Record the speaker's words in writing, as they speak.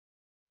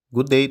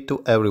Good day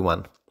to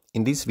everyone.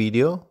 In this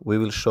video, we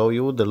will show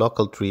you the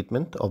local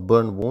treatment of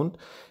burn wound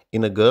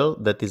in a girl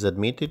that is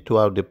admitted to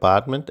our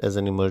department as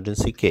an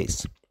emergency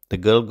case. The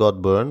girl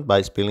got burned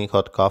by spilling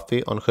hot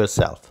coffee on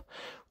herself.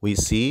 We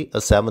see a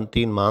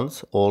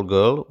 17-month-old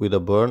girl with a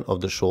burn of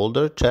the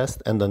shoulder,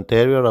 chest and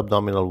anterior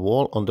abdominal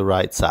wall on the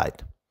right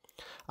side.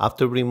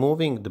 After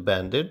removing the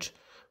bandage,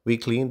 we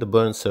clean the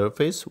burn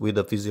surface with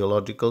a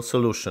physiological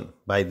solution.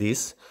 By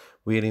this,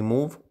 we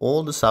remove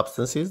all the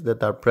substances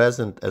that are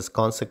present as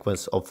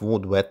consequence of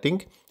wound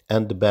wetting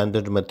and the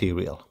bandage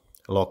material.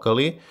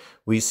 Locally,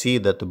 we see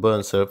that the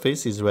burn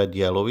surface is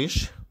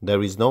red-yellowish.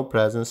 There is no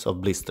presence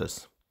of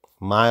blisters.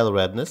 Mild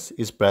redness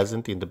is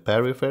present in the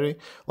periphery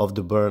of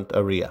the burnt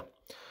area.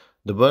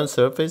 The burn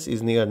surface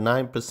is near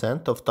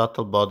 9% of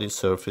total body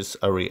surface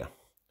area.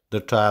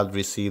 The child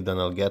received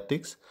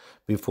analgesics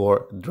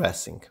before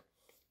dressing.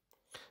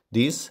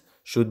 This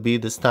should be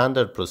the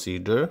standard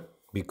procedure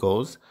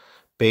because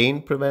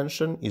pain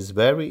prevention is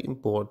very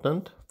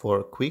important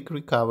for quick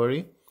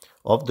recovery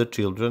of the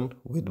children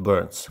with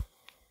burns.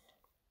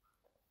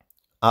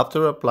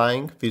 After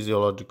applying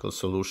physiological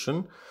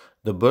solution,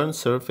 the burn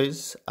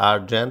surfaces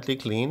are gently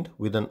cleaned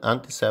with an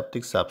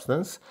antiseptic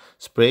substance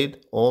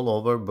sprayed all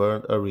over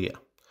burn area.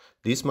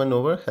 This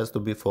maneuver has to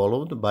be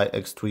followed by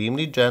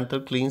extremely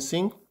gentle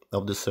cleansing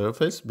of the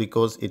surface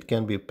because it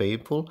can be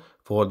painful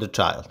for the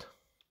child.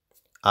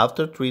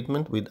 After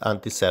treatment with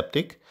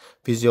antiseptic,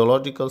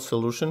 physiological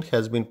solution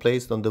has been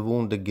placed on the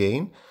wound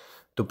again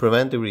to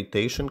prevent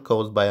irritation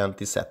caused by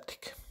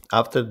antiseptic.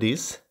 After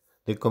this,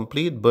 the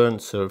complete burn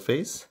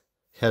surface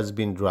has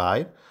been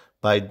dried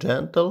by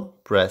gentle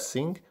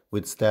pressing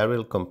with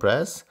sterile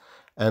compress,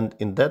 and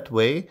in that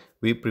way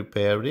we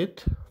prepare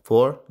it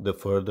for the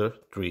further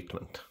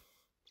treatment.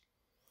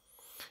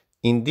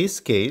 In this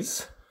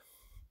case,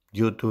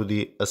 due to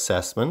the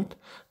assessment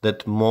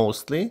that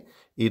mostly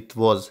it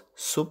was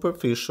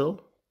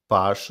superficial,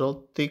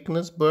 partial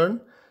thickness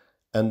burn,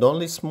 and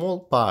only small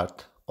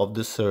part of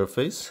the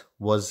surface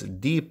was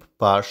deep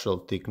partial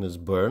thickness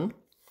burn,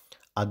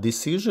 a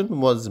decision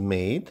was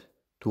made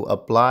to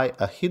apply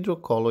a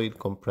hydrocolloid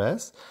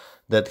compress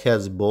that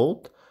has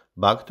both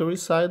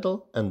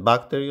bactericidal and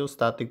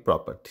bacteriostatic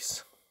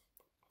properties.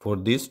 For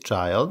this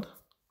child,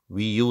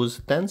 we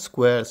use 10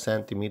 square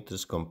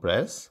centimeters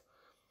compress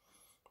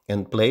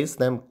and place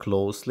them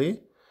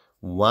closely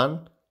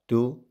one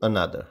to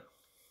another.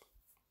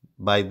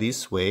 By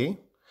this way,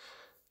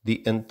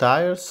 the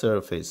entire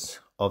surface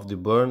of the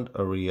burned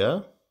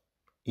area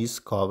is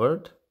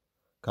covered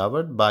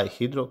by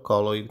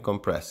hydrocolloid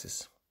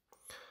compresses.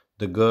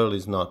 The girl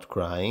is not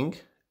crying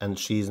and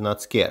she is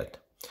not scared.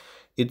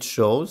 It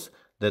shows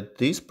that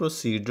this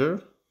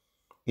procedure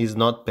is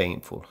not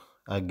painful.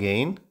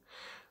 Again,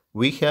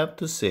 we have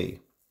to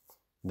say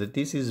that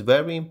this is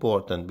very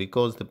important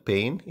because the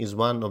pain is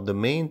one of the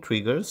main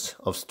triggers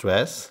of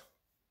stress,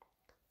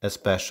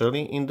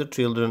 especially in the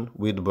children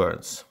with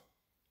burns.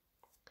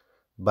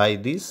 By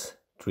this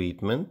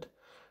treatment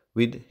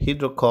with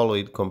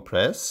hydrocolloid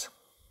compress,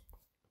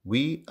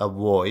 we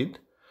avoid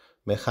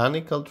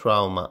mechanical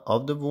trauma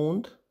of the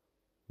wound,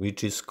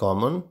 which is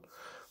common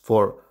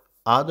for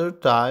other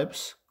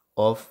types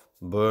of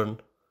burn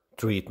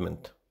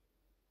treatment.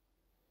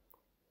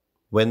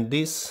 When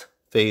this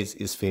phase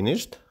is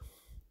finished,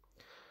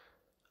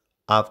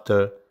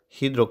 after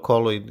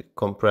hydrocolloid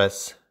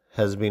compress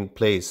has been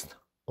placed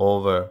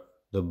over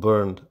the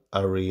burned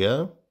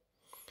area,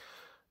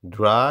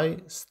 dry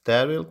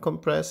sterile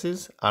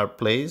compresses are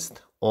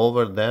placed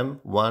over them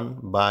one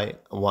by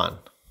one.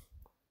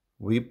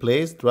 We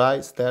place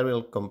dry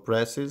sterile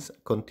compresses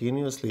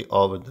continuously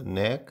over the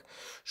neck,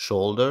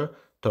 shoulder,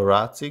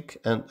 thoracic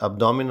and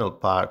abdominal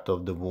part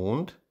of the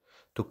wound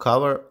to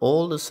cover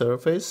all the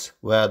surface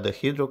where the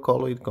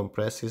hydrocolloid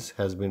compresses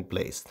has been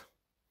placed.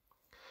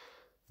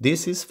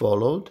 This is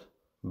followed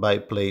by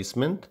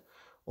placement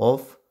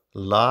of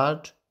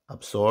large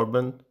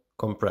absorbent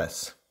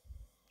compress.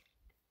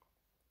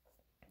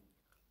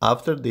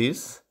 After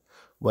this,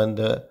 when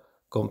the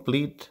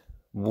complete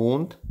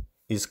wound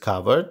is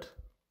covered,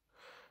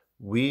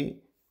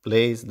 we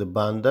place the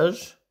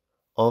bandage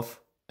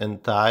of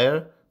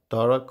entire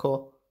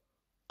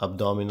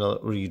thoraco-abdominal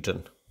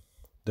region.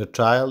 The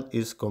child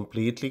is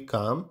completely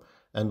calm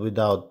and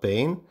without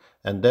pain,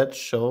 and that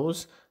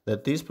shows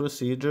that this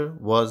procedure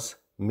was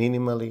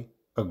minimally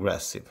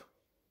aggressive.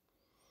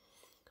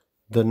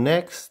 The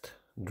next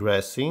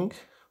dressing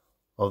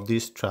of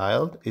this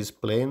child is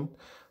planned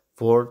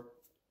for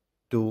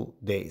 2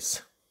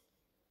 days.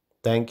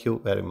 Thank you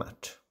very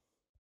much.